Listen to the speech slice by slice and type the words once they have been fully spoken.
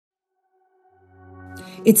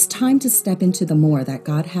It's time to step into the more that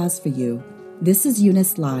God has for you. This is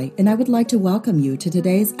Eunice Lai, and I would like to welcome you to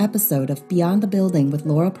today's episode of Beyond the Building with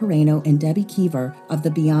Laura Pereno and Debbie Keever of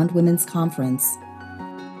the Beyond Women's Conference.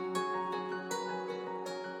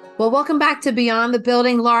 Well, welcome back to Beyond the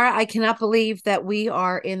Building. Laura, I cannot believe that we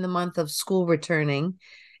are in the month of school returning.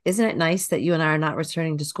 Isn't it nice that you and I are not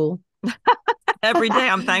returning to school? Every day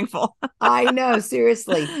I'm thankful. I know,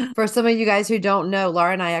 seriously. For some of you guys who don't know,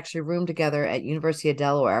 Laura and I actually roomed together at University of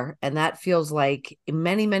Delaware, and that feels like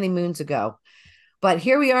many, many moons ago. But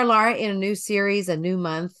here we are, Laura, in a new series, a new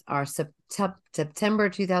month, our September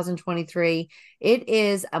 2023. It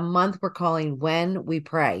is a month we're calling When We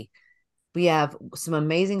Pray. We have some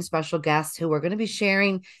amazing special guests who are going to be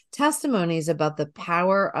sharing testimonies about the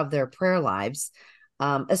power of their prayer lives,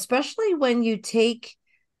 especially when you take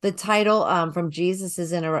the title from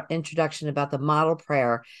Jesus's introduction about the model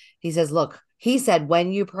prayer. He says, look, he said,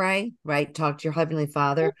 when you pray, right, talk to your Heavenly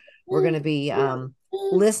Father. We're going to be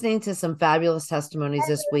listening to some fabulous testimonies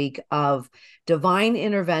this week of divine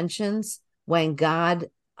interventions when God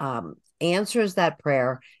answers that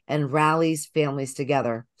prayer and rallies families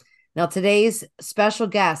together. Now, today's special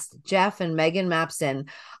guest, Jeff and Meagan Mapson.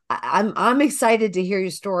 I'm excited to hear your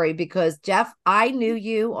story because, Jeff, I knew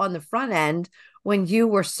you on the front end when you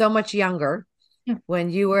were so much younger, when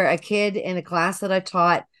you were a kid in a class that I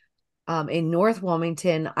taught in North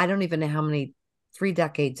Wilmington. I don't even know how many, 3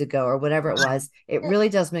 decades ago or whatever it was. It really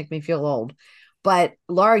does make me feel old. But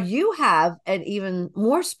Laura, you have an even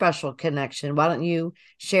more special connection. Why don't you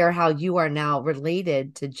share how you are now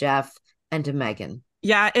related to Jeff and to Meagan?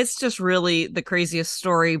 Yeah, it's just really the craziest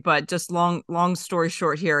story, but just long story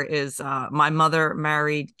short here is my mother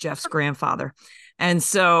married Jeff's grandfather. And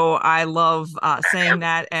so I love saying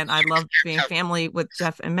that, and I love being family with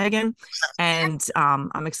Jeff and Meagan, and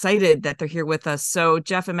I'm excited that they're here with us. So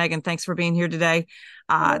Jeff and Meagan, thanks for being here today.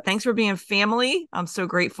 Thanks for being family. I'm so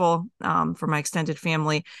grateful for my extended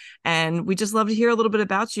family, and we just love to hear a little bit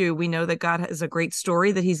about you. We know that God has a great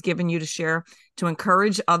story that he's given you to share to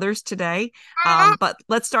encourage others today. But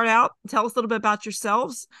let's start out. Tell us a little bit about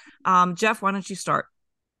yourselves. Jeff, why don't you start?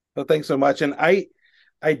 Well, thanks so much. And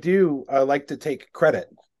I do like to take credit,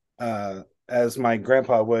 as my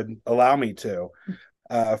grandpa would allow me to,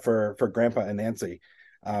 for Grandpa and Nancy.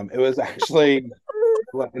 It was actually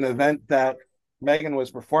an event that Meagan was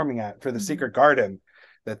performing at for the Secret Garden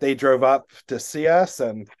that they drove up to see us.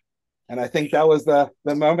 And I think that was the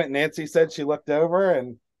moment Nancy said she looked over and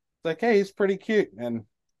was like, hey, he's pretty cute. And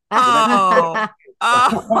oh,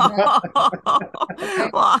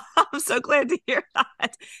 well, I'm so glad to hear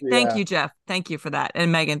that. Yeah. Thank you, Jeff. Thank you for that.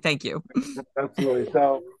 And Meagan, thank you. Absolutely.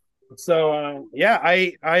 So yeah,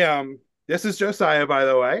 I this is Josiah, by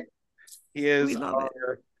the way. He is our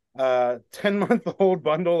 10-month-old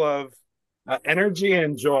bundle of energy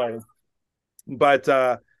and joy. But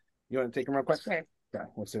you want to take him real quick? Sure. Yeah,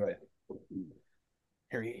 let's do it.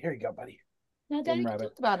 Here you go, buddy. No, Daddy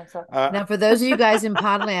talked about himself. Now, for those of you guys in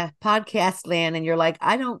podcast land, and you're like,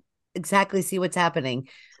 I don't exactly see what's happening.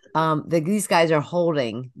 These guys are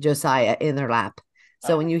holding Josiah in their lap.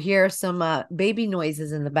 So when you hear some baby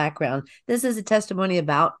noises in the background, this is a testimony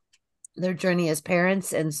about their journey as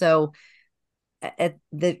parents. And so at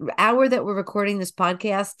the hour that we're recording this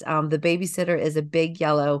podcast, the babysitter is a big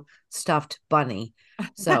yellow stuffed bunny.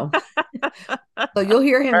 So you'll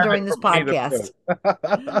hear him during this podcast.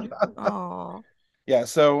 Oh, yeah.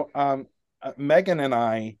 So Meagan and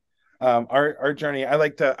I, our journey,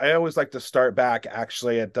 I always like to start back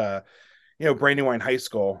actually at Brandywine High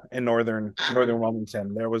School in northern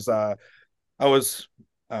Wilmington. There was I was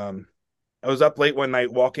up late one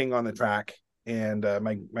night walking on the track, and I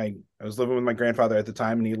was living with my grandfather at the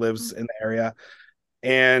time, and he lives in the area.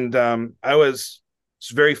 And I was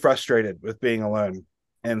very frustrated with being alone.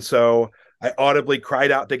 And so I audibly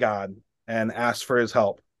cried out to God and asked for his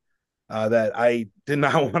help, that I did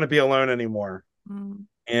not want to be alone anymore. Mm.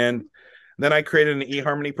 And then I created an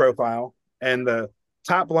eHarmony profile, and the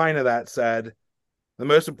top line of that said, the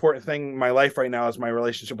most important thing in my life right now is my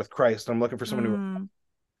relationship with Christ. I'm looking for someone who.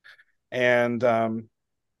 And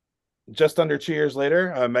just under 2 years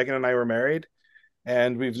later, Meagan and I were married,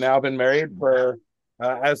 and we've now been married for,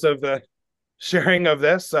 as of the sharing of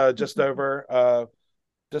this, just over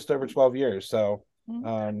 12 years. So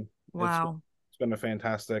wow. It's been a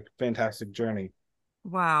fantastic journey.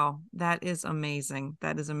 Wow, that is amazing.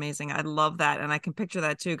 That is amazing. I love that. And I can picture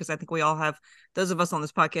that too, because I think we all have, those of us on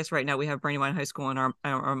this podcast right now, we have Brandywine High School in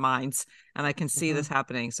our minds, and I can see this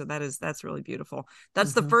happening. So that's really beautiful.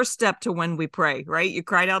 That's the first step to when we pray, right? You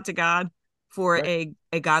cried out to God for a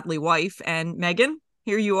godly wife. And Meagan?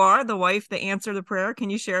 here you are, the wife that answered the prayer. Can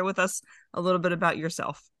you share with us a little bit about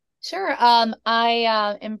yourself? Sure.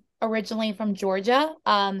 I am originally from Georgia,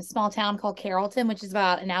 small town called Carrollton, which is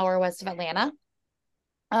about an hour west of Atlanta.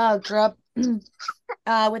 Grew up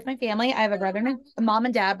with my family. I have a mom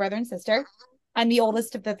and dad, brother and sister. I'm the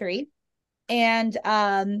oldest of the three, and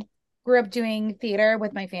grew up doing theater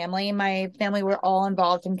with my family. My family were all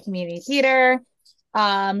involved in community theater. So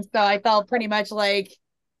I felt pretty much like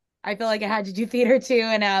I feel like I had to do theater too,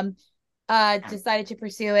 and decided to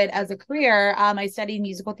pursue it as a career. I studied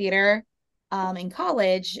musical theater in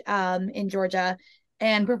college in Georgia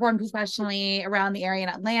and performed professionally around the area in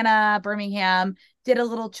Atlanta, Birmingham, did a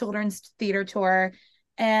little children's theater tour,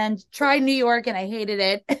 and tried New York, and I hated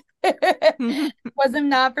it. Wasn't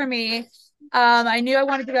not for me. I knew I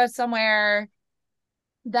wanted to go somewhere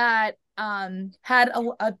that had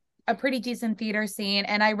a pretty decent theater scene,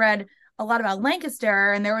 and I read a lot about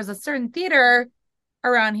Lancaster, and there was a certain theater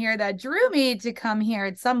around here that drew me to come here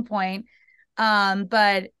at some point.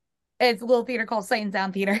 But it's a little theater called Sight and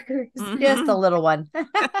Sound Theater. Just a little one.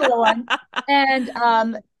 Little one. And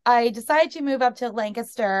I decided to move up to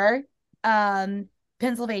Lancaster,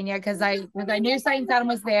 Pennsylvania, because I knew Sight and Sound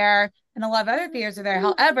was there and a lot of other theaters are there.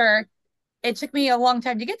 However, it took me a long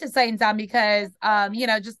time to get to Sight and Sound because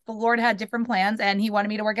just the Lord had different plans and he wanted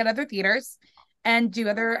me to work at other theaters and do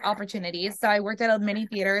other opportunities. So I worked at many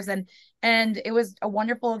theaters, and it was a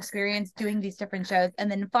wonderful experience doing these different shows. And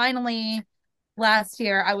then finally last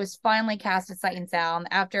year I was finally cast at Sight and Sound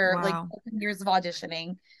after like years of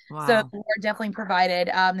auditioning. Wow. So the Lord definitely provided.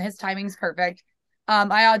 His timing's perfect.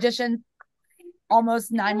 I auditioned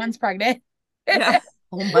almost 9 months pregnant. Yeah.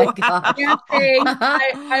 Oh my God.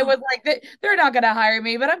 I was like, they're not going to hire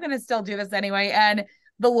me, but I'm going to still do this anyway. And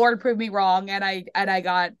the Lord proved me wrong. And I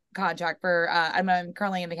got contract for, I'm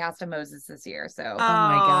currently in the cast of Moses this year. So, oh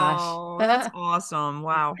my gosh. That's awesome.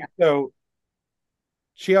 Wow. So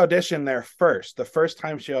she auditioned there first. The first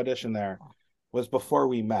time she auditioned there was before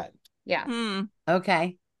we met. Yeah.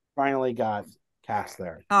 Okay. Finally got cast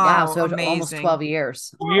there. Wow. So amazing. Almost 12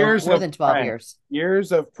 years. Years more than 12 praying. years.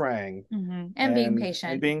 Years of praying. Mm-hmm. And being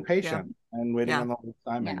patient. And being patient and waiting on the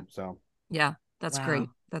timing. Yeah. So yeah, that's great.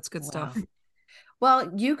 That's good stuff.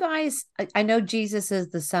 Well, you guys, I know Jesus is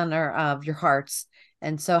the center of your hearts.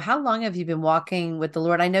 And so how long have you been walking with the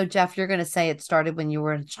Lord? I know, Jeff, you're going to say it started when you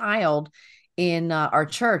were a child in our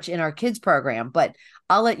church, in our kids program, but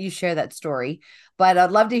I'll let you share that story. But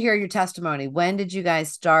I'd love to hear your testimony. When did you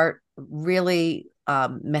guys start really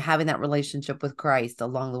having that relationship with Christ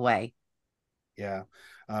along the way? Yeah.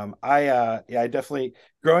 I definitely,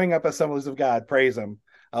 growing up Assemblies of God, praise him.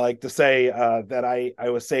 I like to say that I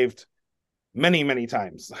was saved many, many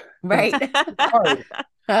times. Right. It's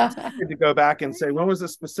hard to go back and say, when was a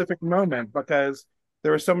specific moment? Because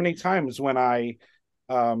there were so many times when I,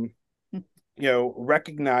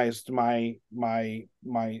 recognized my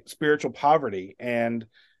spiritual poverty and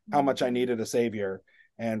how much I needed a savior,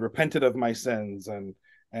 and repented of my sins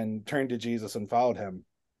and turned to Jesus and followed him.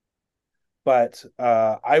 But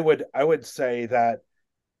I would say that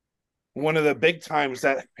one of the big times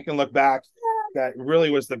that I can look back that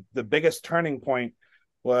really was the biggest turning point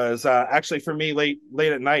was actually for me late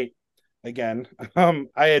at night again.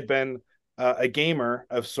 I had been a gamer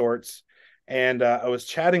of sorts, and I was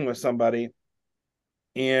chatting with somebody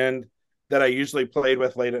and that I usually played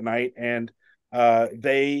with late at night, and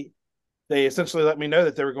they essentially let me know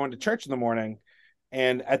that they were going to church in the morning.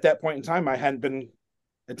 And at that point in time, I hadn't been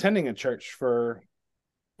attending a church for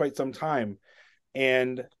quite some time,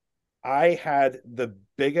 and I had the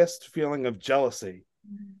biggest feeling of jealousy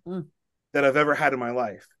that I've ever had in my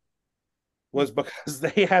life, was because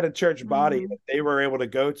they had a church body that they were able to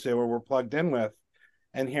go to or were plugged in with,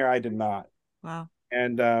 and here I did not. Wow.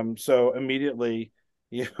 And so immediately,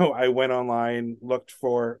 I went online, looked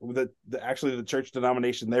for the church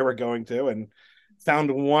denomination they were going to, and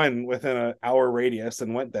found one within an hour radius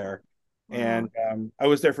and went there. Wow. And I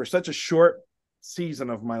was there for such a short season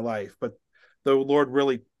of my life, but the Lord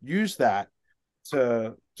really used that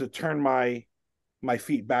to turn my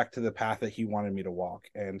feet back to the path that he wanted me to walk.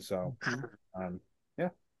 And so, yeah.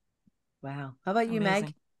 Wow. How about you,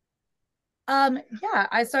 Meg? Yeah,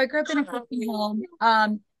 I grew up in a Christian home.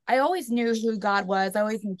 I always knew who God was. I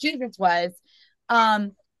always knew Jesus was.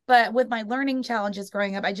 But with my learning challenges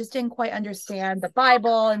growing up, I just didn't quite understand the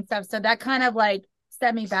Bible and stuff. So that kind of like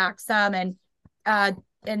set me back some. And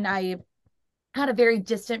I had a very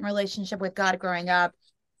distant relationship with God growing up.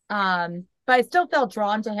 But I still felt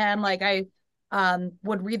drawn to him. Like I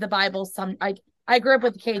would read the Bible. I grew up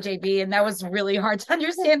with KJV, and that was really hard to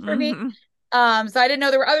understand for me. So I didn't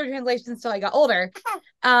know there were other translations until I got older.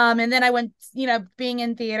 And then I went, being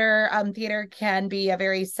in theater, theater can be a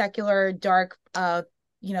very secular, dark,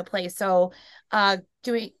 place. So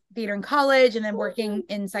doing theater in college and then working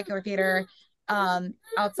in secular theater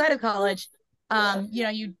outside of college,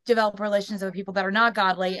 you develop relations with people that are not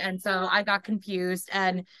godly. And so I got confused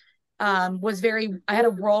and I had a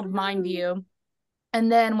world mind view.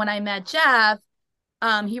 And then when I met Jeff,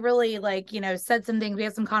 he really said some things. We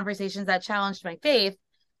had some conversations that challenged my faith.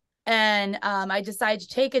 And I decided to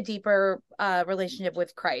take a deeper relationship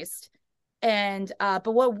with Christ. And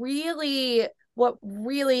but what really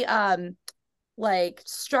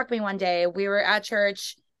struck me one day, we were at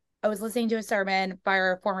church. I was listening to a sermon by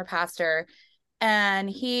our former pastor, and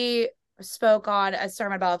he spoke on a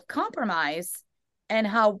sermon about compromise and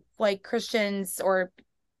how Christians or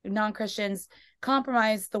non-Christians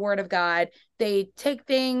compromise the word of God. They take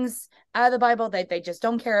things out of the Bible that they just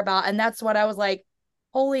don't care about. And that's what I was like,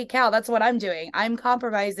 holy cow, that's what I'm doing. I'm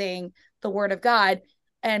compromising the word of God.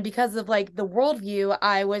 And because of the worldview,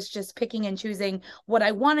 I was just picking and choosing what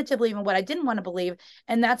I wanted to believe and what I didn't want to believe.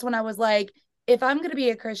 And that's when I was like, if I'm going to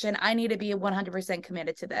be a Christian, I need to be 100%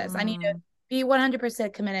 committed to this. I need to be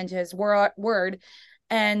 100% committed to his word.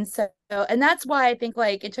 And and that's why I think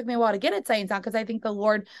it took me a while to get at Science On, because I think the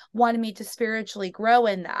Lord wanted me to spiritually grow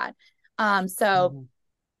in that.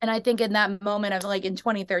 And I think in that moment of in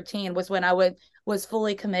 2013 was when I was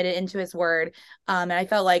fully committed into his word. And I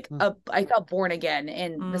felt I felt born again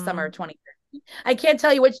in the summer of 2013. I can't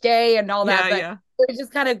tell you which day and all that, but it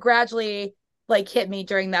just kind of gradually hit me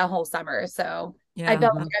during that whole summer. So I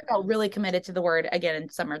felt really committed to the word again in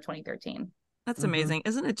summer of 2013. That's amazing.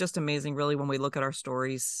 Isn't it just amazing, really, when we look at our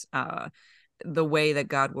stories, the way that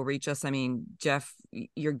God will reach us? I mean, Jeff,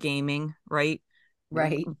 you're gaming, right?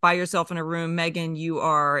 Right. By yourself in a room. Megan, you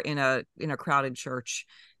are in a crowded church,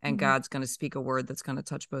 and God's going to speak a word that's going to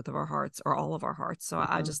touch both of our hearts, or all of our hearts. So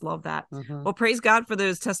I just love that. Well, praise God for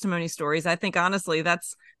those testimony stories. I think honestly,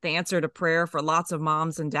 that's the answer to prayer for lots of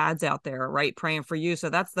moms and dads out there, right? Praying for you. So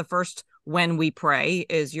that's the first when we pray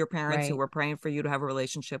is your parents who were praying for you to have a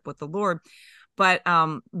relationship with the Lord. But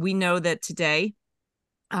we know that today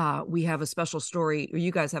we have a special story, or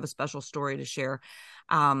you guys have a special story to share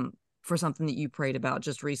for something that you prayed about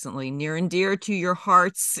just recently, near and dear to your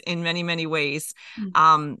hearts in many, many ways.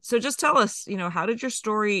 So just tell us, how did your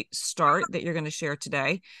story start that you're going to share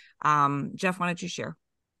today? Jeff, why don't you share?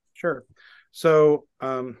 Sure. So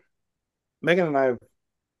Megan and I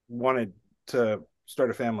wanted to start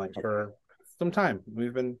a family for some time.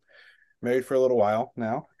 We've been married for a little while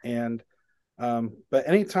now, and but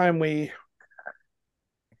anytime we're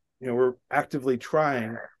actively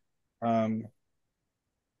trying,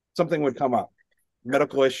 something would come up,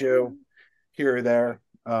 medical issue here or there.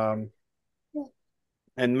 And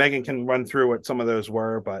Megan can run through what some of those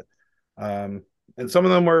were, but and some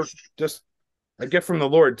of them were just a gift from the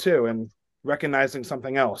Lord too, and recognizing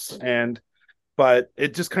something else. But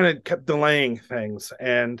it just kind of kept delaying things,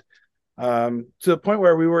 and to the point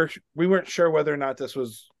where we weren't sure whether or not this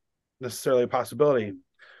was necessarily a possibility.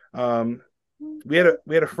 We had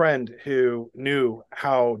a friend who knew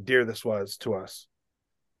how dear this was to us,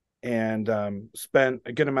 and spent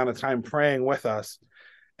a good amount of time praying with us.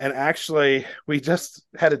 And actually, we just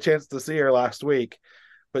had a chance to see her last week,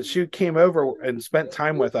 but she came over and spent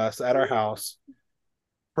time with us at our house,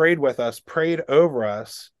 prayed with us, prayed over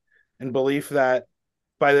us, in belief that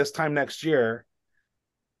by this time next year,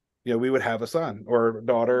 we would have a son or a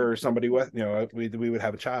daughter or somebody with, we would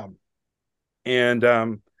have a child. And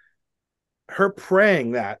her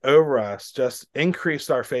praying that over us just increased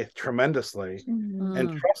our faith tremendously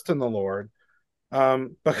and trust in the Lord.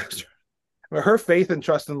 Because her faith and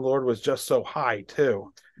trust in the Lord was just so high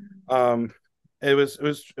too. It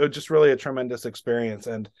was just really a tremendous experience.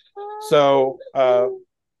 And so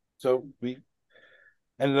we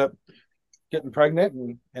ended up getting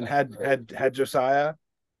pregnant and had Josiah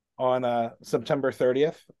on September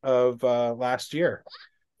 30th of last year.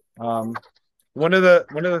 One of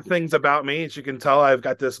the things about me, as you can tell, I've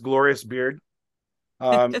got this glorious beard.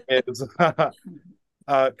 Is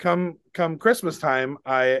come Christmas time,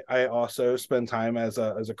 I also spend time as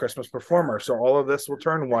a Christmas performer. So all of this will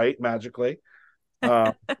turn white magically.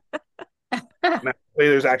 There's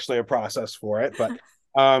actually a process for it, but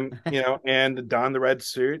and don the red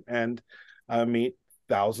suit and meet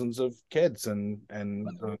thousands of kids and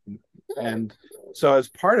so as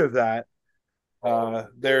part of that,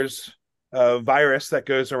 there's a virus that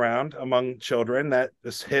goes around among children that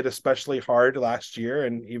is hit especially hard last year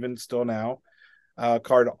and even still now,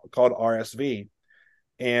 called RSV.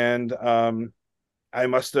 And I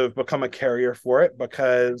must have become a carrier for it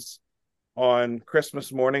because on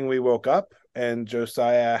Christmas morning, we woke up and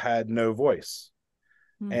Josiah had no voice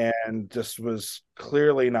and just was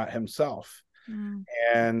clearly not himself.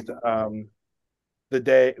 And the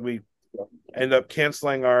day we end up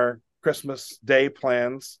canceling our Christmas Day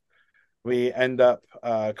plans, we end up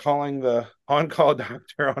calling the on-call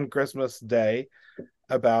doctor on Christmas Day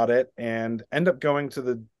about it and end up going to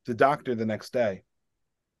the doctor the next day,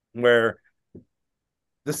 where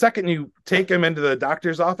the second you take him into the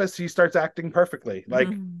doctor's office, he starts acting perfectly, like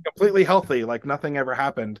completely healthy, like nothing ever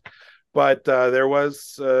happened. But there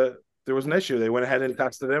was an issue. They went ahead and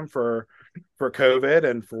tested him for COVID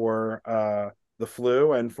and for the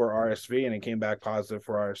flu and for RSV, and it came back positive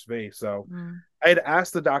for RSV. So I had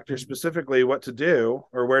asked the doctor specifically what to do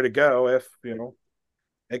or where to go if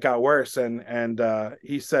it got worse, and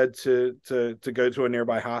he said to go to a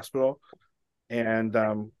nearby hospital, and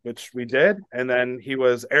which we did, and then he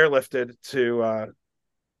was airlifted to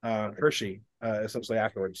Hershey essentially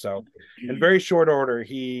afterwards. So in very short order,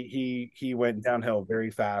 he went downhill very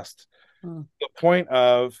fast. To the point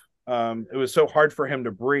of it was so hard for him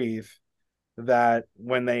to breathe that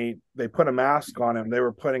when they put a mask on him, they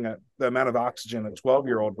were putting the amount of oxygen a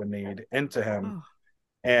 12-year-old would need into him.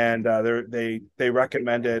 And they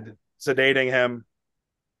recommended sedating him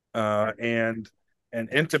and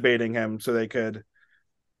intubating him so they could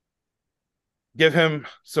give him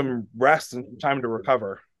some rest and time to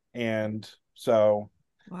recover. And so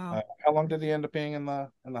how long did he end up being in the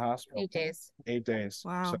hospital? 8 days. 8 days.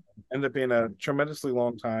 Wow. So ended up being a tremendously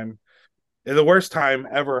long time. The worst time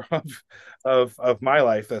ever of my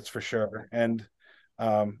life, that's for sure. And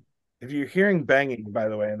if you're hearing banging, by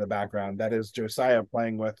the way, in the background, that is Josiah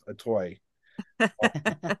playing with a toy.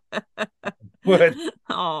 But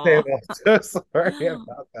so sorry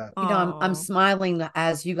about that. I'm smiling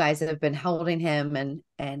as you guys have been holding him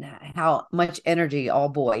and how much energy.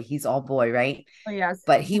 He's all boy, right? Oh, yes.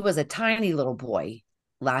 But he was a tiny little boy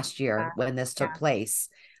last year when this took place.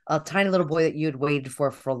 A tiny little boy that you had waited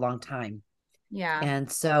for a long time. Yeah. And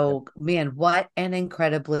so, man, what an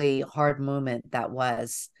incredibly hard moment that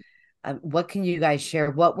was. What can you guys share?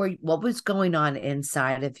 What was going on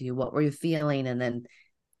inside of you? What were you feeling? And then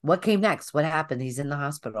what came next? What happened? He's in the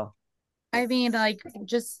hospital. I mean, like,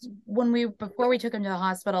 just before we took him to the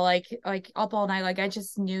hospital, like up all night, like I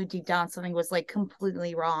just knew deep down something was like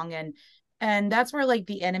completely wrong. And that's where like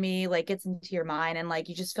the enemy like gets into your mind, and like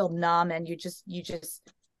you just feel numb, and you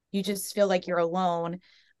just feel like you're alone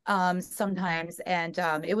sometimes. And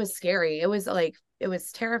it was scary. It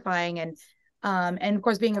was terrifying. And of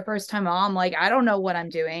course, being a first time mom, like I don't know what I'm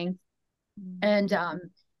doing. And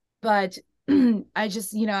but I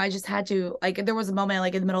just had to, like, there was a moment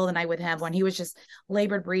like in the middle of the night with him when he was just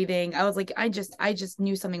labored breathing. I was like, I just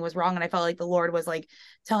knew something was wrong. And I felt like the Lord was like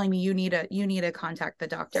telling me, you need to contact the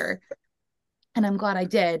doctor. And I'm glad I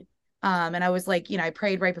did. And I was like, I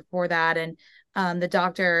prayed right before that. And the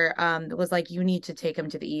doctor was like, you need to take him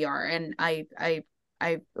to the ER. And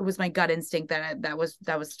it was my gut instinct that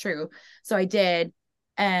was true. So I did.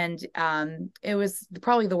 And it was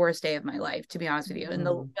probably the worst day of my life, to be honest with you. And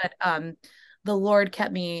the Lord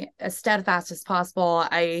kept me as steadfast as possible.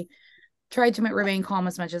 I tried to remain calm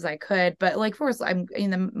as much as I could, but like first, I'm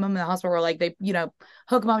in the moment of the hospital where like they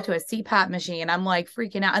hook him up to a CPAP machine. I'm like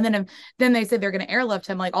freaking out, and then they said they're going to airlift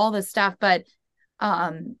him, like all this stuff. But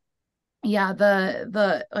yeah,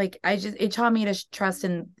 the like it taught me to trust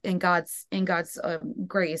in God's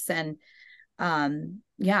grace. And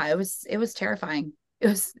yeah, it was terrifying. It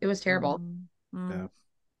was terrible. Yeah.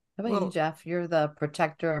 How about you, Jeff? You're the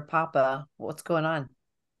protector of Papa. What's going on?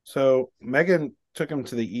 So Megan took him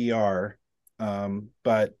to the ER,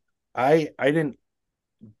 but I didn't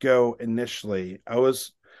go initially.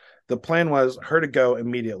 The plan was her to go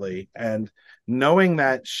immediately, and knowing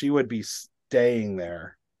that she would be staying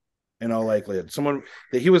there in all likelihood,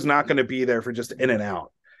 that he was not going to be there for just in and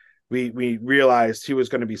out. We realized he was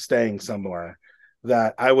going to be staying somewhere,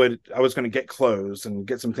 that I was going to get clothes and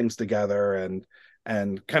get some things together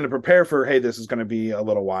and kind of prepare for, hey, this is going to be a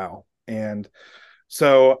little while. And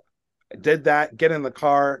so I did that, get in the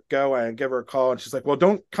car, go and give her a call. And she's like, well,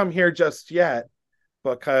 don't come here just yet,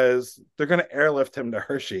 because they're going to airlift him to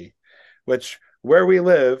Hershey, which where we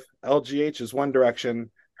live, LGH is one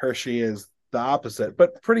direction, Hershey is the opposite,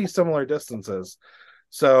 but pretty similar distances.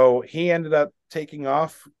 So he ended up taking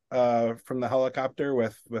off from the helicopter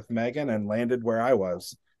with Megan and landed where I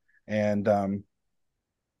was. And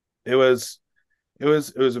it was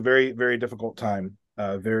a very, very difficult time.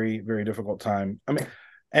 Very, very difficult time. I mean,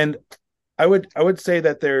 and I would say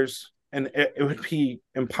that it would be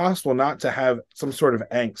impossible not to have some sort of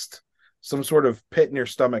angst, some sort of pit in your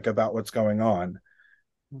stomach about what's going on.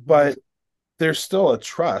 But there's still a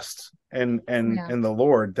trust in the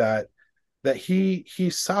Lord that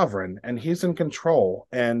he's sovereign and he's in control,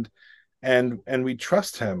 and we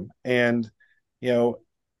trust him. And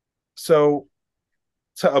so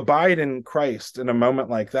to abide in Christ in a moment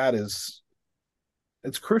like that it's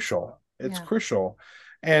crucial. It's crucial.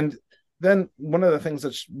 And then one of the things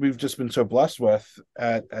that we've just been so blessed with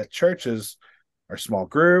at church is our small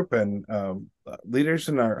group and leaders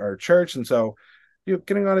in our church. And so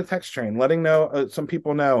getting on a text train, letting some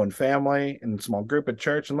people know, and family and small group at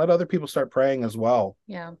church, and let other people start praying as well.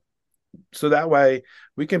 Yeah. So that way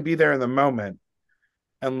we can be there in the moment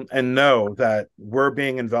and know that we're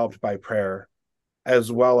being enveloped by prayer,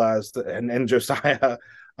 as well as and Josiah,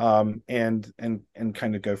 and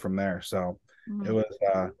kind of go from there. So it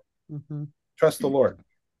was trust the Lord.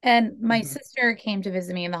 And my sister came to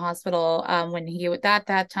visit me in the hospital when at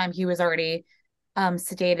that time he was already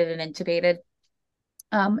sedated and intubated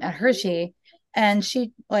at Hershey. And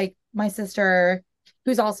she, like, my sister,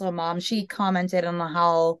 who's also a mom, she commented on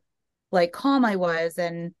how like calm I was,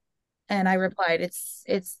 and I replied,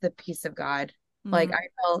 it's the peace of God. Like, I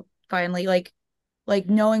felt finally like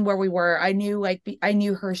knowing where we were, I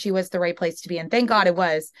knew Hershey was the right place to be, and thank God it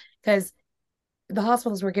was, because the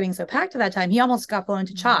hospitals were getting so packed at that time. He almost got flown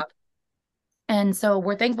to CHOP. And so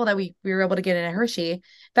we're thankful that we were able to get in at Hershey. In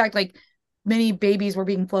fact, like, many babies were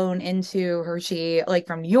being flown into Hershey, like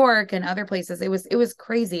from New York and other places. It was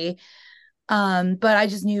crazy. But I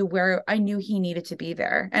just knew he needed to be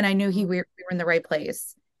there, and I knew we were in the right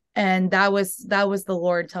place. And that was the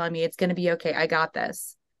Lord telling me, it's going to be okay. I got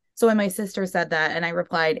this. So when my sister said that, and I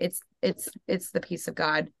replied, it's the peace of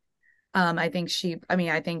God. I think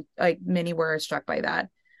like many were struck by that.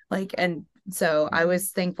 Like, and so I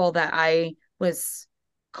was thankful that I was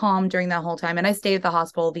calm during that whole time. And I stayed at the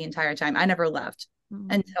hospital the entire time. I never left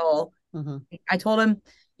until I told him,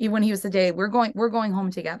 even when he was sedated, we're going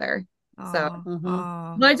home together. So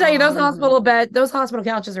let me tell you, those hospital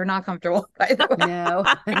couches are not comfortable, by the way. No.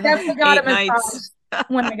 I definitely got 8 nights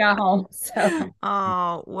when I got home. So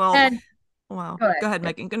wow. Go ahead,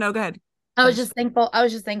 Megan. No, go ahead. I was just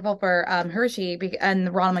thankful for Hershey and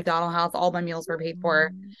the Ronald McDonald House. All my meals were paid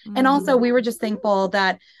for. And also we were just thankful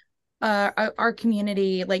that our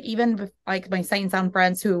community, like, even like my Sight and Sound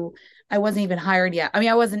friends who I wasn't even hired yet. I mean,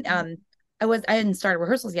 I hadn't started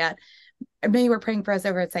rehearsals yet. Many were praying for us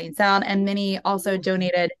over at Sight and Sound, and many also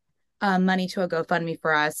donated money to a GoFundMe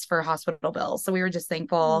for us for hospital bills. So we were just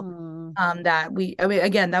thankful that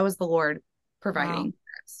again, that was the Lord providing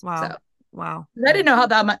for us. Wow. So. Wow. I didn't know how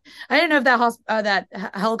that much. I didn't know if that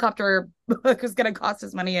helicopter was going to cost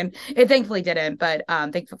us money, and it thankfully didn't. But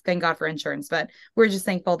thank God for insurance. But we're just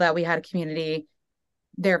thankful that we had a community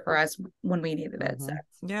there for us when we needed it. So.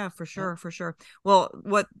 Yeah, for sure, for sure. Well,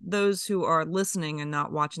 what those who are listening and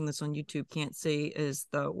not watching this on YouTube can't see is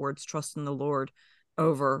the words "trust in the Lord"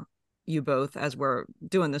 over you both as we're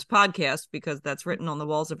doing this podcast, because that's written on the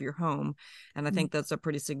walls of your home. And I think that's a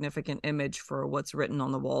pretty significant image for what's written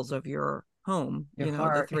on the walls of your home,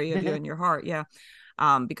 the three of you in your heart. Yeah.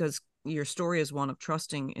 Because your story is one of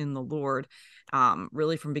trusting in the Lord,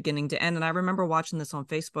 really from beginning to end. And I remember watching this on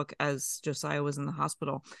Facebook as Josiah was in the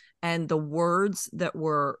hospital, and the words that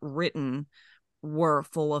were written were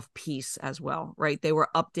full of peace as well, right? They were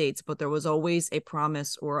updates, but there was always a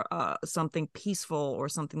promise or something peaceful or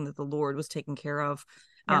something that the Lord was taking care of.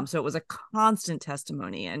 So it was a constant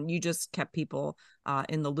testimony, and you just kept people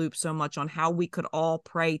in the loop so much on how we could all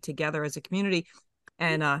pray together as a community.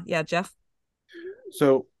 And Jeff.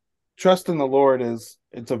 So trust in the Lord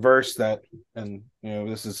it's a verse that, and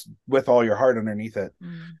this is with all your heart underneath it,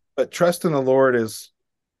 but trust in the Lord is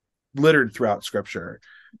littered throughout Scripture.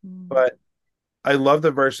 But I love the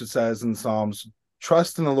verse that says in Psalms,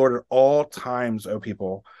 trust in the Lord at all times, O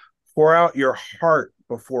people. Pour out your heart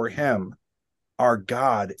before him. Our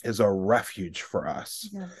God is a refuge for us.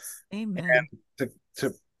 Yes. Amen. And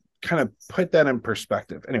to kind of put that in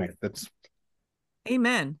perspective. Anyway, that's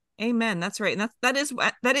Amen. Amen. That's right. And that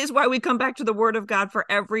is why we come back to the Word of God for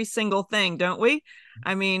every single thing, don't we?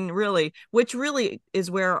 I mean, really, which really is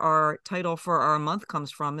where our title for our month comes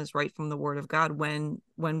from, is right from the Word of God when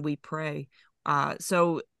we pray.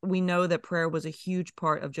 So we know that prayer was a huge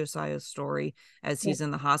part of Josiah's story as he's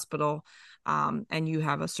in the hospital. And you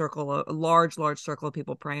have a large circle of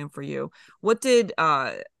people praying for you. What did,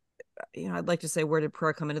 I'd like to say, where did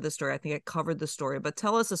prayer come into the story? I think it covered the story, but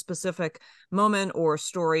tell us a specific moment or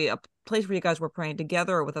story, a place where you guys were praying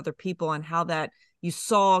together or with other people, and how that you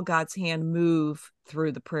saw God's hand move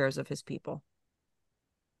through the prayers of his people.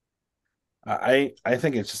 I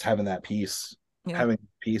think it's just having that peace. Having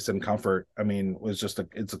peace and comfort, I mean,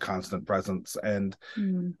 it's a constant presence. And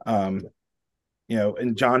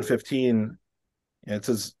in John 15, it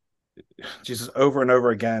says Jesus over and over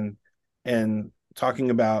again, and talking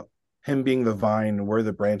about him being the vine and we're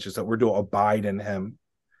the branches, that we're to abide in him.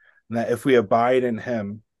 And that if we abide in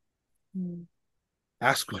him,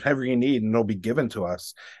 ask whatever you need and it'll be given to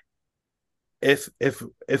us. If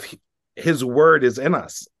his word is in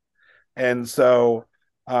us. And so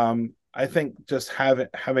I think just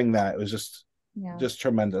having that was just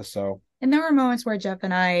tremendous. So, and there were moments where Jeff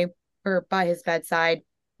and I were by his bedside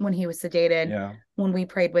when he was sedated, when we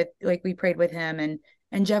prayed with him,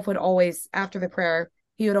 and Jeff would always, after the prayer,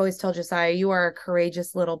 he would always tell Josiah, "You are a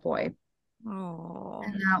courageous little boy." Oh,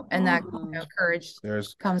 and that courage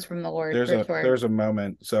comes from the Lord. There's a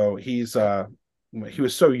moment. So he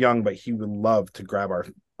was so young, but he would love to grab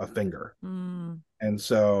a finger. And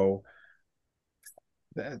so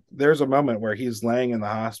there's a moment where he's laying in the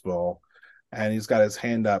hospital and he's got his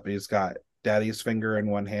hand up. He's got daddy's finger in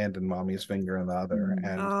one hand and mommy's finger in the other.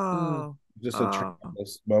 And just a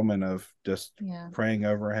tremendous moment of just praying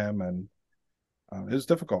over him. And it was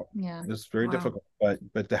difficult. It was very difficult,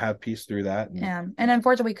 but to have peace through that. And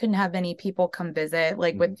unfortunately, we couldn't have many people come visit,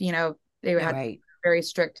 like with, they had very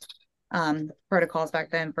strict protocols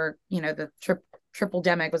back then for, the triple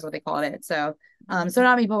demic was what they called it. So not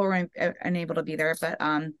many people were unable to be there,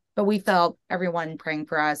 but we felt everyone praying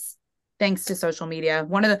for us, thanks to social media.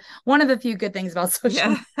 One of the few good things about social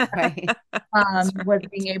media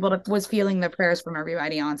was feeling the prayers from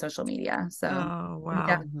everybody on social media. So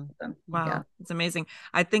wow, it's amazing.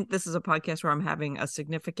 I think this is a podcast where I'm having a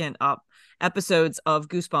significant episodes of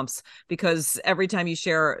goosebumps, because every time you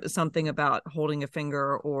share something about holding a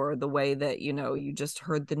finger or the way that you just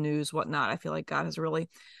heard the news, whatnot, I feel like God has really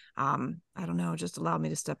I don't know, just allowed me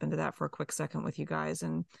to step into that for a quick second with you guys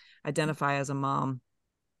and identify as a mom,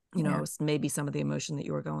 maybe some of the emotion that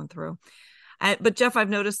you were going through. But Jeff, I've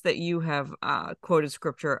noticed that you have quoted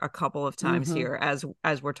scripture a couple of times here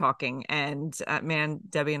as we're talking, and man,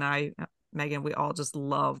 Debbie and I, Megan, we all just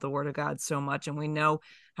love the Word of God so much, and we know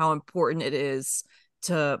how important it is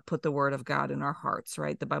to put the Word of God in our hearts,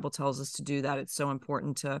 right? The Bible tells us to do that. It's so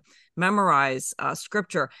important to memorize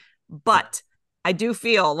scripture, but I do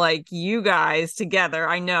feel like you guys together,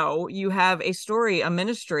 I know you have a story, a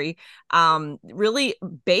ministry, really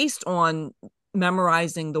based on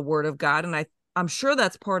memorizing the Word of God. And I'm sure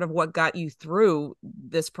that's part of what got you through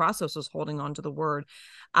this process, was holding on to the Word.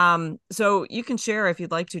 So you can share, if you'd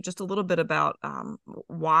like to, just a little bit about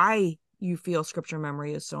why you feel scripture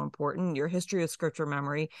memory is so important, your history of scripture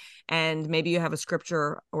memory, and maybe you have a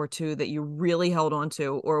scripture or two that you really held on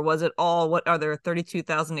to, or was it all, what are there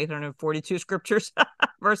 32,842 scriptures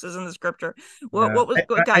verses in the scripture? What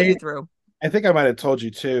got you through? I think I might have told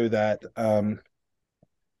you too that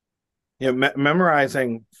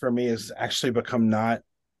memorizing for me has actually become not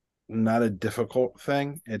a difficult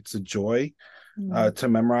thing. It's a joy to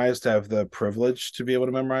memorize, to have the privilege to be able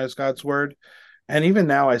to memorize God's word. And even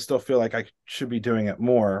now, I still feel like I should be doing it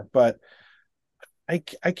more, but I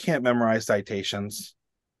can't memorize citations.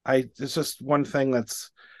 It's just one thing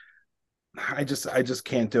that's, I just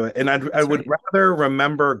can't do it. And I would rather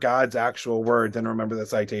remember God's actual word than remember the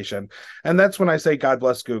citation. And that's when I say, God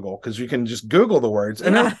bless Google, because you can just Google the words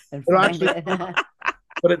and it'll actually,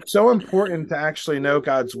 but it's so important to actually know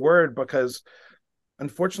God's word, because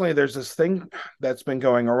unfortunately there's this thing that's been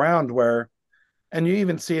going around where, and you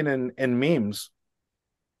even see it in memes,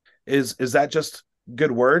 is that just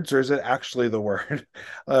good words, or is it actually the word?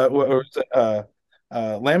 Or is it,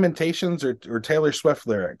 Lamentations or Taylor Swift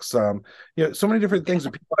lyrics? So many different things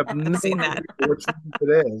that people have never seen that which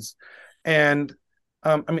it is. And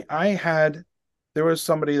there was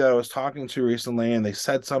somebody that I was talking to recently, and they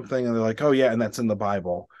said something and they're like, oh yeah, and that's in the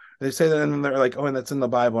Bible. They say that and they're like, oh, and that's in the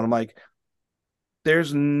Bible. And I'm like,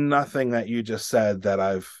 there's nothing that you just said that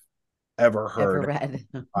I've ever heard read in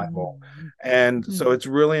the Bible. And so it's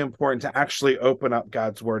really important to actually open up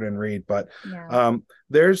God's word and read. But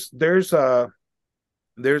there's a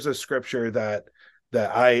scripture that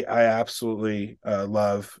I absolutely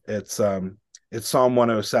love. It's Psalm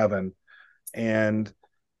 107, and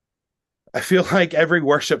I feel like every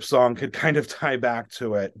worship song could kind of tie back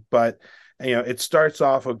to it. But it starts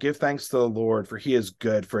off, "Oh, give thanks to the Lord, for he is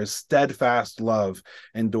good, for his steadfast love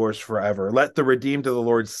endures forever. Let the redeemed of the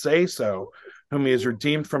Lord say so, whom he has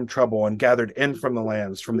redeemed from trouble and gathered in from the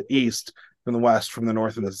lands, from the east, from the west, from the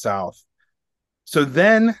north and the south." So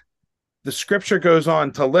then the scripture goes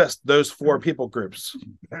on to list those four people groups: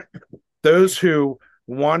 those who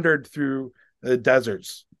wandered through the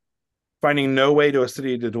deserts, finding no way to a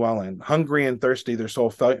city to dwell in, hungry and thirsty, their soul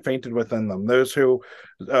fainted within them. Those who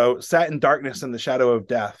sat in darkness and the shadow of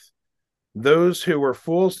death, those who were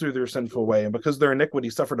fools through their sinful way, and because their iniquity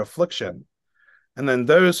suffered affliction. And then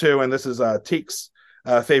those who, and this is Teek's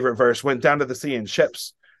favorite verse, went down to the sea in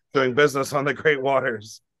ships, doing business on the great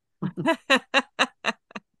waters.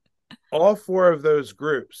 All four of those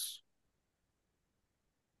groups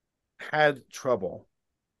had trouble.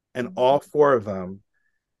 And all four of them,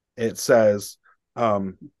 it says,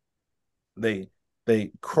 they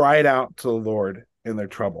cried out to the Lord in their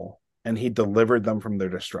trouble, and he delivered them from their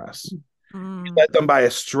distress. He led them by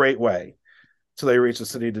a straight way till they reached a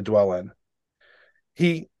city to dwell in.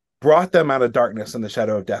 He brought them out of darkness and the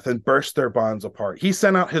shadow of death and burst their bonds apart. He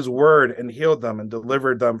sent out his word and healed them and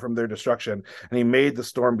delivered them from their destruction. And he made the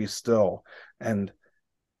storm be still, and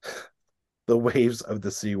the waves of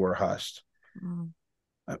the sea were hushed.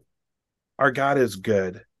 Our God is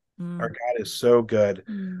good. Our God is so good.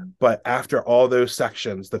 But after all those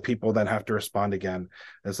sections, the people then have to respond again.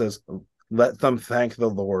 It says, let them thank the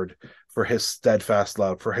Lord for his steadfast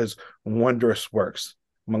love, for his wondrous works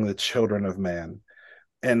among the children of man.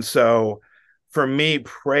 And so for me,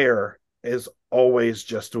 prayer is always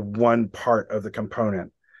just one part of the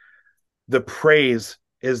component. The praise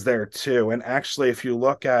is there too. And actually, if you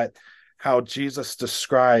look at how Jesus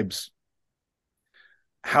describes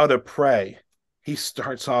how to pray, he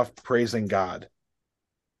starts off praising God,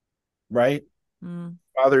 right?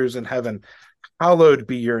 Father who's in heaven, hallowed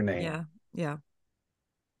be your name. Yeah.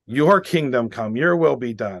 Your kingdom come, your will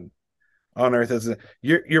be done on earth as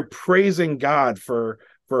you're praising God for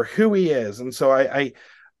who he is. And so I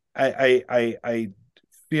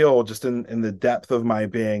feel just in the depth of my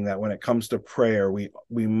being that when it comes to prayer, we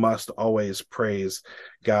must always praise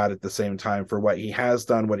God at the same time for what he has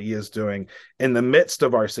done, what he is doing in the midst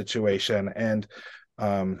of our situation. And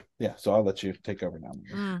so I'll let you take over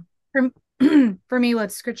now. For me,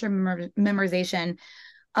 with scripture memorization,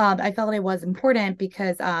 I felt it was important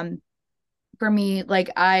because for me, like,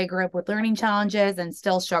 I grew up with learning challenges and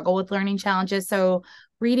still struggle with learning challenges. So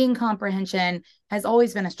reading comprehension has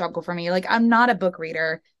always been a struggle for me. Like, I'm not a book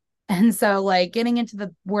reader. And so, like, getting into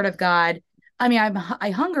the word of God, I mean,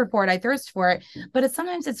 I hunger for it, I thirst for it, but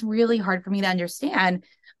sometimes it's really hard for me to understand.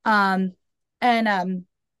 Thankfully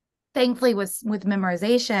with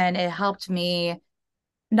memorization, it helped me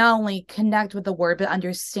not only connect with the word, but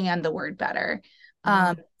understand the word better.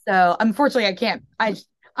 So unfortunately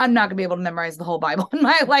I'm not gonna be able to memorize the whole Bible in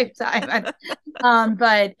my lifetime.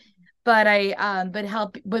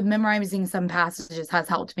 But memorizing some passages has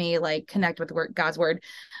helped me, like, connect with God's word.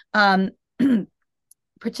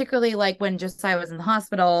 Particularly like when Josiah was in the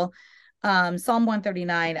hospital, Psalm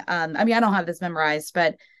 139. I mean, I don't have this memorized,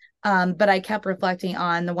 but I kept reflecting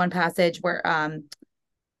on the one passage where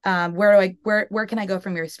where can I go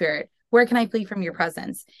from your spirit? Where can I flee from your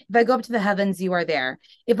presence? If I go up to the heavens, you are there.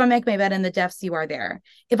 If I make my bed in the depths, you are there.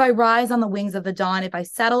 If I rise on the wings of the dawn, if I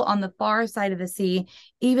settle on the far side of the sea,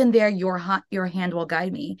 even there, your hand will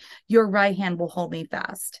guide me. Your right hand will hold me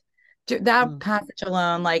fast. That passage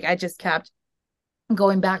alone, like, I just kept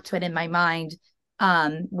going back to it in my mind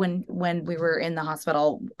when we were in the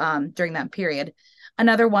hospital during that period.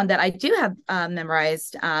 Another one that I do have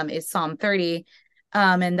memorized is Psalm 30.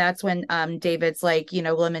 And that's when David's, like,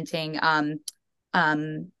 lamenting. I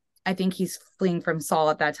think he's fleeing from Saul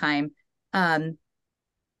at that time. But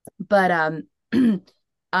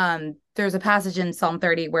there's a passage in Psalm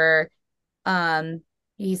 30 where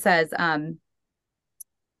he says,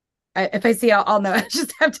 if I see, I'll know. I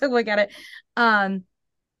just have to look at it.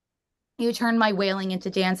 You turn my wailing into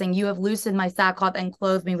dancing. You have loosened my sackcloth and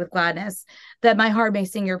clothed me with gladness, that my heart may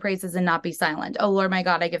sing your praises and not be silent. Oh Lord, my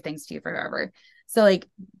God, I give thanks to you forever. So, like,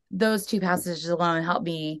 those two passages alone helped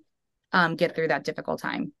me get through that difficult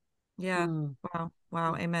time. Yeah.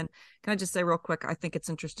 Wow. Amen. Can I just say real quick, I think it's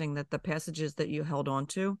interesting that the passages that you held on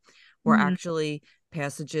to were actually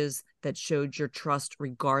passages that showed your trust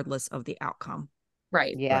regardless of the outcome.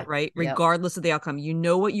 Right. Yeah. Right. Regardless of the outcome,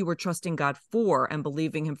 what you were trusting God for and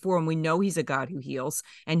believing him for. And we know he's a God who heals,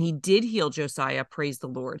 and he did heal Josiah. Praise the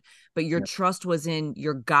Lord. But your trust was in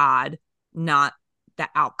your God, not the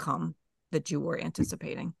outcome that you were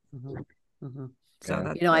anticipating.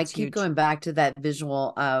 So I keep huge. going back to that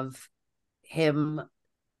visual of him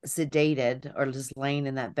sedated or just laying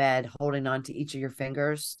in that bed, holding on to each of your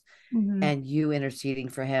fingers, and you interceding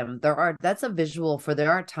for him. That's a visual for,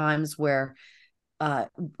 there are times where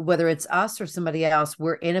whether it's us or somebody else,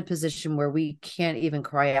 we're in a position where we can't even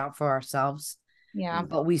cry out for ourselves. Yeah.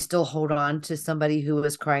 But we still hold on to somebody who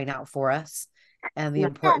is crying out for us. And the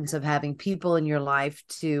importance of having people in your life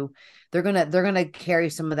they're gonna carry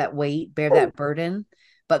some of that weight, bear that burden,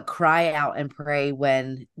 but cry out and pray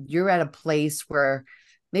when you're at a place where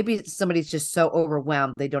maybe somebody's just so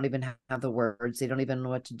overwhelmed they don't even have the words, they don't even know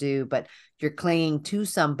what to do, but you're clinging to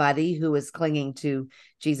somebody who is clinging to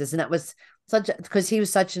Jesus. And that was because he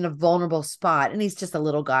was such in a vulnerable spot, and he's just a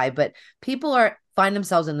little guy, but people find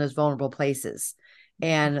themselves in those vulnerable places,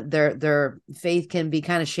 and their faith can be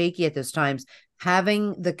kind of shaky at those times.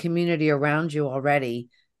 Having the community around you already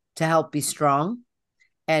to help be strong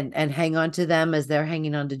and hang on to them as they're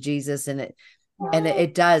hanging on to Jesus, and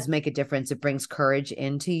it does make a difference. It brings courage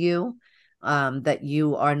into you, that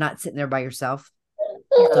you are not sitting there by yourself.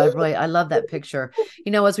 So I love that picture.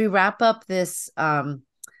 As we wrap up this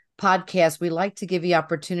podcast, we like to give you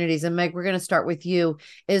opportunities. And Meg, we're going to start with you.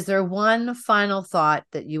 Is there one final thought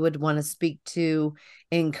that you would want to speak to,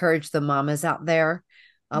 encourage the mamas out there,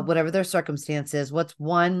 whatever their circumstances? What's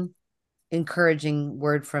one encouraging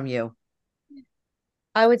word from you?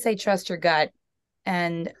 I would say trust your gut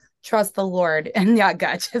and trust the Lord and that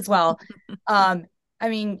gut as well. I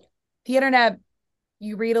mean, the internet,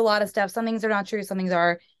 you read a lot of stuff. Some things are not true, some things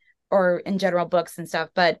are, or in general books and stuff.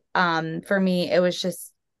 But for me, it was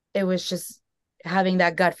just having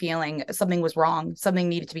that gut feeling something was wrong, something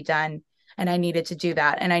needed to be done, and I needed to do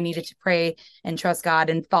that, and I needed to pray and trust God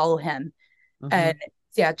and follow him. And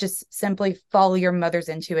yeah, just simply follow your mother's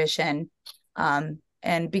intuition.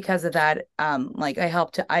 And because of that, like I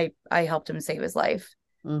helped him save his life.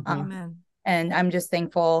 Amen. And I'm just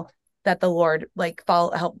thankful that the Lord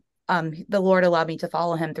the Lord allowed me to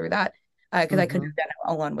follow him through that, because I couldn't have done it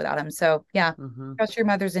alone without him. So yeah, trust your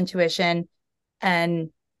mother's intuition. And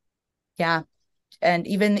yeah, and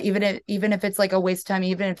even if it's like a waste of time,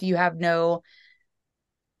 even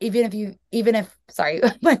if sorry,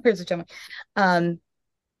 my words are jumping.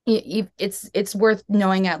 It's worth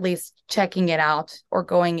knowing, at least checking it out or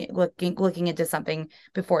looking into something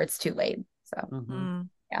before it's too late. So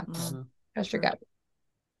yeah, trust your gut.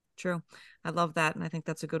 True. I love that. And I think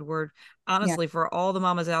that's a good word, honestly, for all the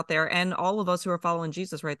mamas out there and all of us who are following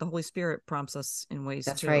Jesus, right? The Holy Spirit prompts us in ways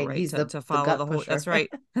That's too, right. right? He's To follow the whole, pusher. that's right.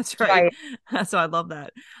 That's right. So I love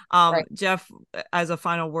that. Jeff, as a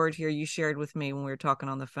final word here, you shared with me when we were talking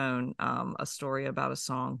on the phone, a story about a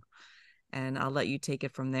song, and I'll let you take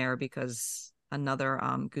it from there, because another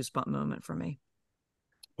goosebump moment for me.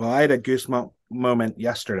 Well, I had a goosebump moment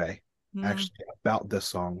yesterday, actually, about this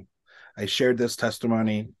song. I shared this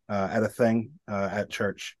testimony at a thing at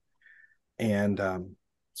church, and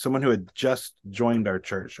someone who had just joined our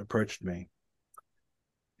church approached me.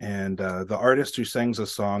 And the artist who sings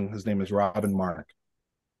this song, his name is Robin Mark.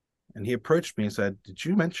 And he approached me and said, "Did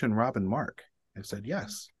you mention Robin Mark?" I said,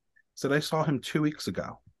 "Yes." He said, "I saw him 2 weeks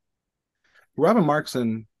ago." Robin Mark's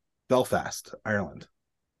in Belfast, Ireland.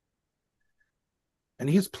 And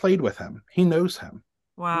he's played with him. He knows him.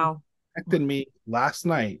 Wow. He connected me last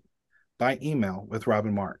night by email with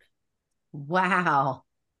Robin Mark. Wow.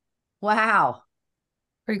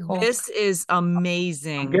 Pretty cool. This is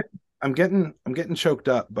amazing. I'm getting choked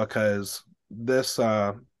up, because this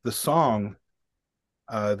the song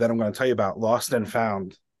that I'm going to tell you about, Lost and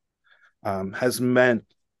Found, has meant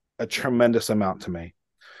a tremendous amount to me.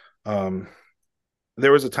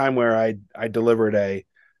 There was a time where I delivered a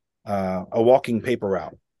walking paper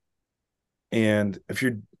route, and if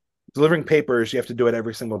you're delivering papers, you have to do it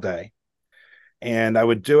every single day. And I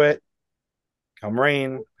would do it come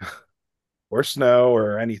rain or snow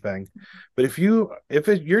or anything. But if you're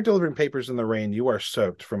delivering papers in the rain, you are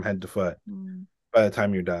soaked from head to foot by the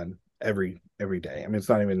time you're done every day. I mean, it's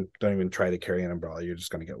not even, don't even try to carry an umbrella. You're just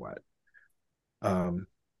going to get wet.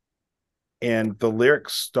 And the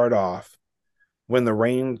lyrics start off, "When the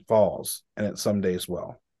rain falls and it some days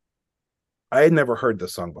will." I had never heard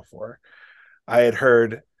this song before. I had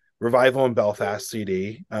heard Revival in Belfast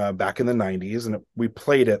CD back in the 90s, and we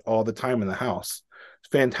played it all the time in the house.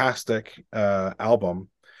 Fantastic album.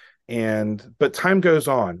 But time goes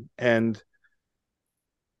on, and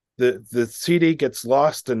the CD gets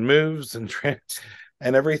lost and moves and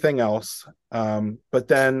everything else. But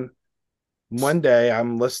then one day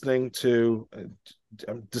I'm deciding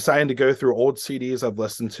to go through old CDs I've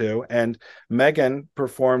listened to, and Megan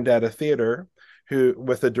performed at a theater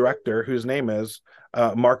with a director whose name is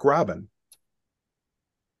Mark Robin.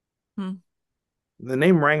 The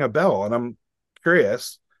name rang a bell, and I'm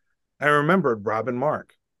curious. I remembered Robin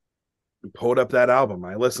Mark. We pulled up that album.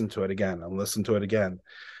 I listened to it again. Finally,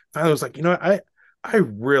 I was like, I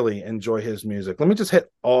really enjoy his music. Let me just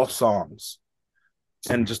hit all songs.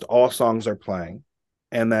 And just all songs are playing.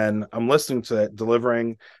 And then I'm listening to it,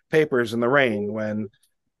 delivering papers in the rain, when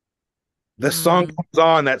the song comes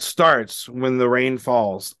on that starts "When the Rain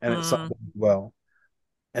Falls and it's well."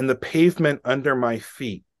 And the pavement under my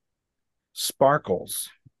feet sparkles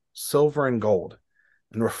silver and gold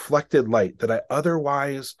and reflected light that I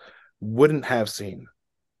otherwise wouldn't have seen.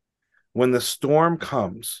 When the storm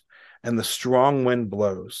comes and the strong wind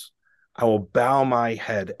blows, I will bow my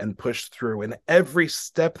head and push through. And every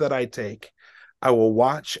step that I take, I will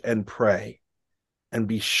watch and pray and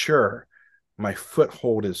be sure my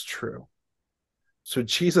foothold is true. So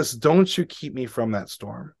Jesus, don't you keep me from that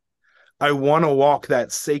storm. I want to walk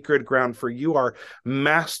that sacred ground, for you are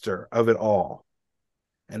master of it all.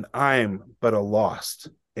 And I'm but a lost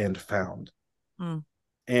and found.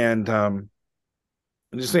 And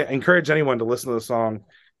just encourage anyone to listen to the song.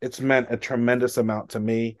 It's meant a tremendous amount to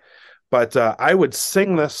me. But I would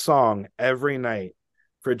sing this song every night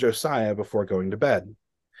for Josiah before going to bed.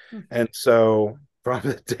 And so from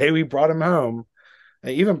the day we brought him home,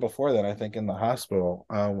 and even before that, I think in the hospital,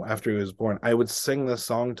 after he was born, I would sing this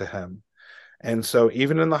song to him. And so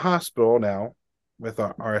even in the hospital now with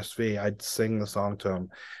our RSV, I'd sing the song to him.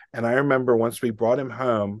 And I remember once we brought him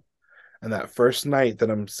home, and that first night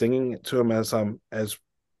that I'm singing it to him as I'm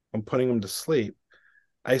putting him to sleep,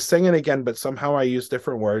 I sang it again, but somehow I used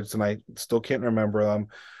different words and I still can't remember them.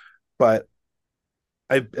 But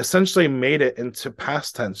I essentially made it into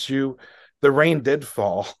past tense. The rain did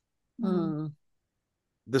fall.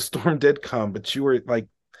 The storm did come, but you were like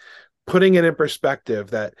putting it in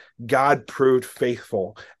perspective that God proved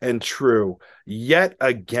faithful and true yet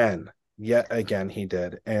again he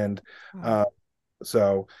did. And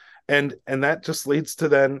so that just leads to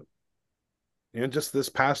then, just this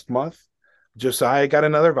past month, Josiah got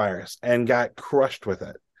another virus and got crushed with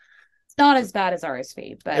it. It's not as bad as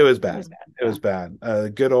RSV, but it was bad. It was bad.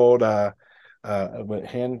 Good old hand,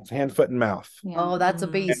 foot, and mouth. Yeah. Oh, that's a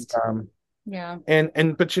beast.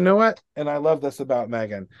 And but you know what? And I love this about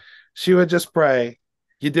Megan. She would just pray.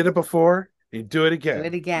 You did it before. You do it again. Do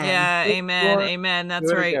it again. Yeah. Amen.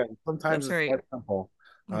 That's right. Sometimes that's it's right. simple.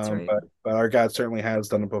 That's right. But our God certainly has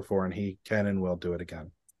done it before, and he can and will do it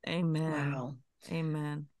again. Amen. Wow.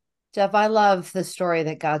 Amen. Jeff, I love the story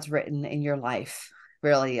that God's written in your life.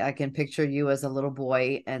 Really, I can picture you as a little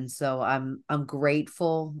boy. And so I'm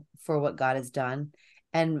grateful for what God has done.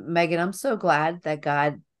 And Megan, I'm so glad that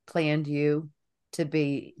God planned you to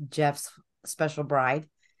be Jeff's special bride.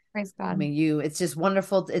 Praise God. I mean, it's just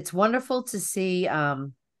wonderful. It's wonderful to see.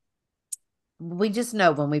 We just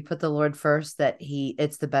know when we put the Lord first that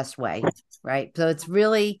it's the best way, right? So it's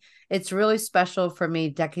really special for me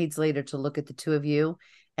decades later to look at the two of you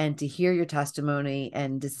and to hear your testimony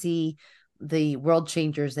and to see the world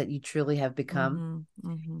changers that you truly have become.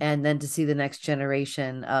 And then to see the next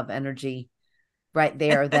generation of energy right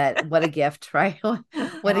there. That what a gift, right?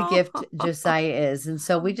 What a gift Josiah is. And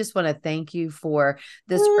so we just want to thank you for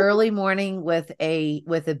this early morning with a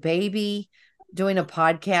baby doing a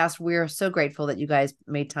podcast. We're so grateful that you guys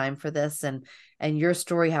made time for this and your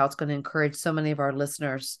story, how it's going to encourage so many of our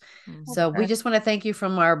listeners. So we just want to thank you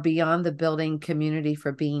from our Beyond the Building community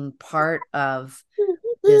for being part of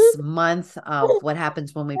this month of what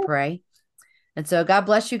happens when we pray. And so God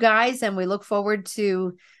bless you guys. And we look forward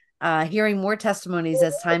to hearing more testimonies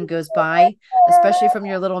as time goes by, especially from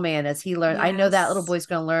your little man as he learns. Yes. I know that little boy's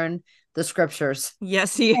going to learn the scriptures.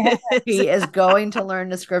 Yes, he is. He is going to learn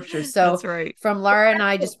the scriptures. So that's right. From Laura and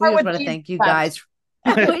we just want to thank you guys.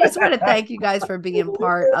 We just want to thank you guys for being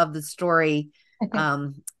part of the story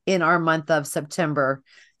in our month of September.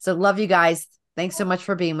 So love you guys. Thanks so much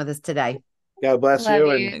for being with us today. God bless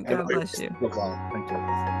you. And God bless you. Thank you.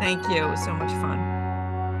 Thank you. It was so much fun.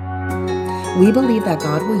 We believe that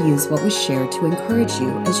God will use what was shared to encourage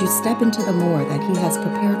you as you step into the more that He has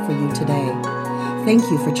prepared for you today. Thank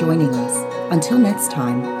you for joining us. Until next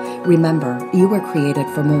time, remember, you were created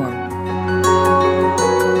for more.